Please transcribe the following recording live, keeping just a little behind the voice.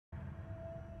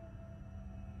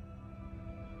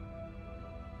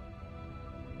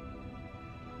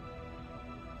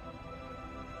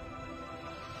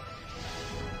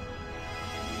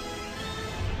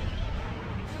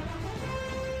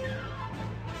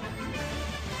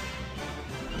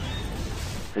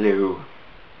Hello.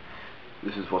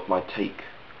 This is what my take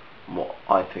on what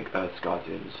I think Earth's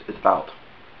Guardians is about.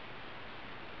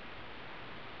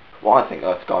 What I think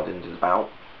Earth's Guardians is about,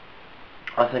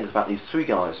 I think it's about these three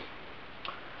guys.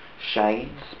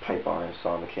 Shades, played by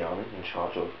Simon Keanu, in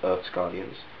charge of Earth's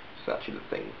Guardians. It's actually the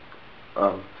thing.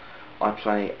 I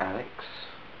play Alex,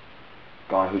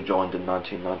 guy who joined in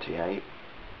 1998.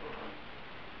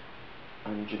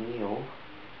 And Janelle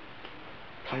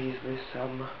plays this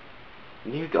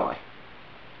new guy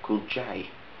called Jay.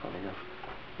 Funny enough,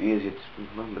 easier to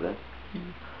remember then.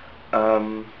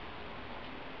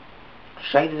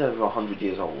 Shade is over 100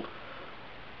 years old,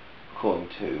 according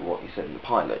to what he said in the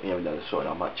pilot. You know the story.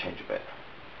 I might change a bit.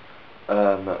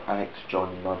 Alex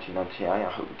joined in 1998.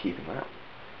 I hope we're keeping that.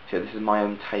 So this is my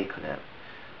own take on it.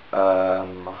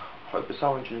 I hope the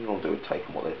Star Engineering will do a take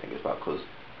on what they think it's about, because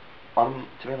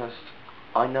to be honest,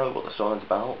 I know what the story is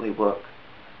about. They work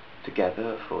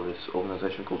together for this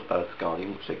organisation called Earth's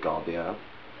Guardian, which they guard the Earth.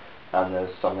 And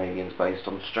there's some aliens based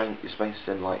on it's based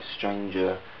in like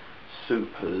stranger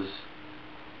supers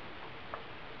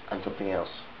and something else.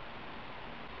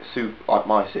 Like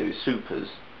my series, supers.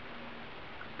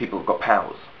 People have got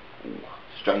powers.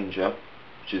 Stranger,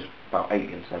 which is about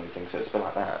aliens and everything, so it's a bit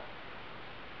like that.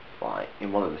 Like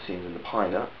in one of the scenes in the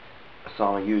pilot,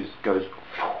 Asara goes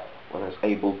when it's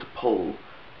able to pull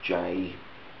Jay,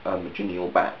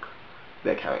 Janelle back,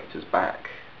 their characters back.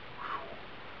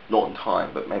 Not in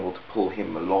time, but able to pull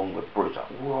him along with Bruce. Like,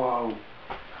 whoa!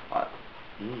 Like,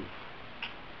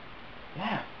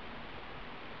 yeah.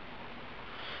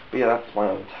 But yeah, that's my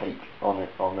own take on it,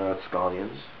 on Earth's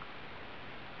Guardians.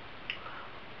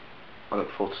 I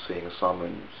look forward to seeing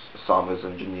Asama's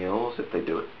and Janelle's if they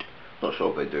do it. Not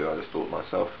sure if they do, I just thought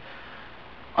myself.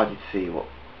 I did see what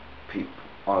people,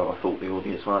 I thought the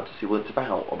audience wanted to see what it's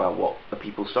about what the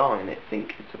people starring in it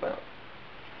think it's about.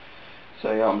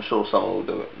 So yeah, I'm sure someone will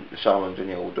do it. Shama and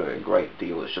Janelle will do it a great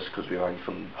deal. It's just because we're only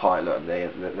from the pilot and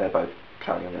they're both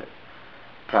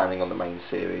planning on the main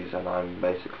series, and I'm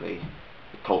basically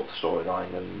told the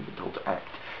storyline and told to act.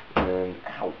 And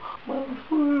ow,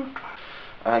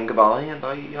 and goodbye. And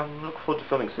I look forward to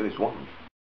filming series 1.